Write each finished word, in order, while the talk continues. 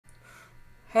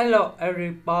Hello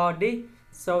everybody,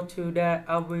 so today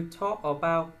I will talk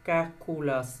about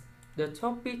calculus. The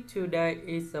topic today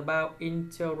is about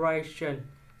integration.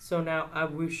 So now I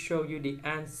will show you the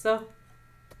answer.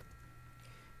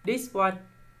 This one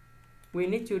we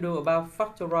need to do about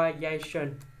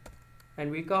factorization. And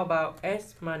we go about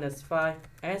s minus 5,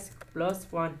 s plus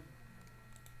 1.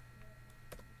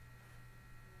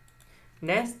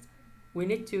 Next, we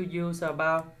need to use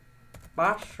about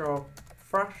partial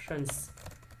fractions.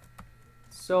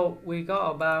 So we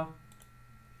got about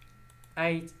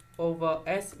 8 over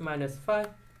s minus 5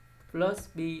 plus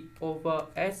b over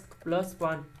s plus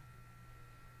 1.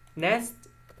 Next,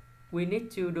 we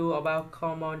need to do about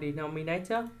common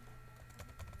denominator.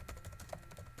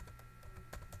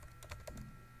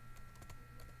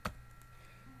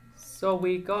 So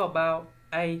we got about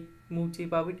a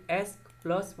multiplied with s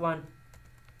plus 1,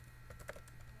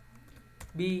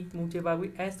 b multiplied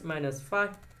with s minus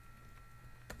 5,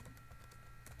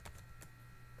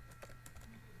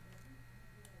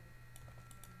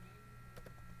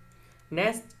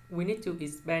 next we need to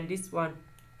expand this one.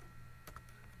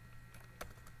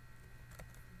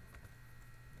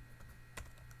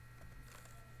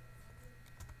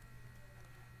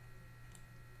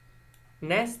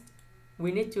 Next,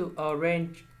 we need to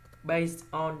arrange based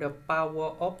on the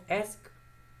power of s.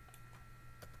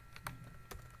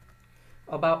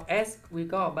 About s, we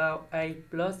got about a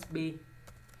plus b.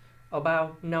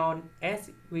 About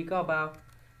non-s, we got about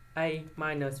a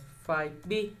minus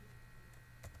 5b.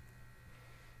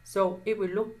 So if we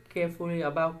look carefully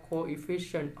about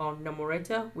coefficient on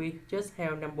numerator, we just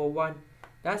have number 1.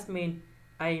 That means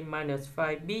a minus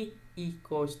 5b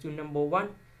equals to number 1.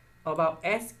 About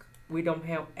s, we don't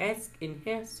have s in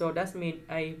here, so that means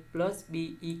a plus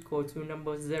b equal to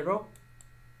number 0.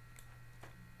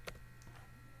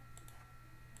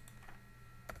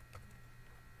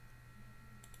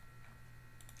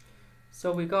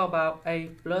 So we got about a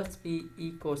plus b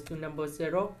equals to number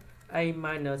 0, a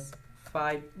minus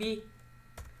 5b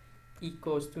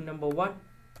equals to number 1.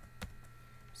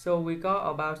 So we got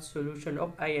about solution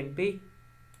of a and b.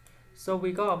 So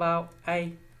we got about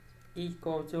a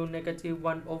equal to negative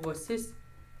 1 over 6,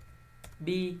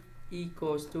 b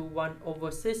equals to 1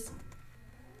 over 6.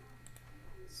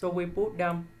 So we put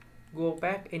them, go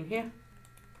back in here.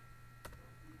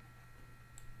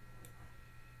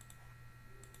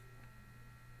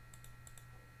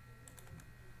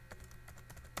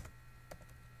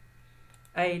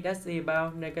 A, that's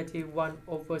about negative 1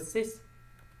 over 6.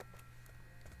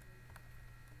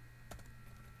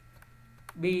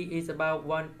 B is about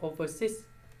 1 over 6.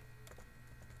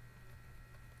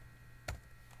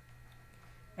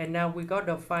 And now we got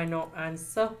the final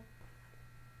answer.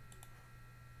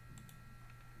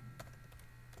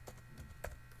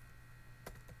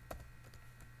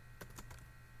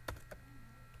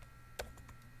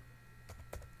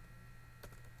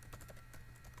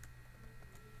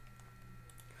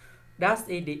 That's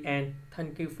it, the end.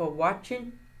 Thank you for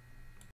watching.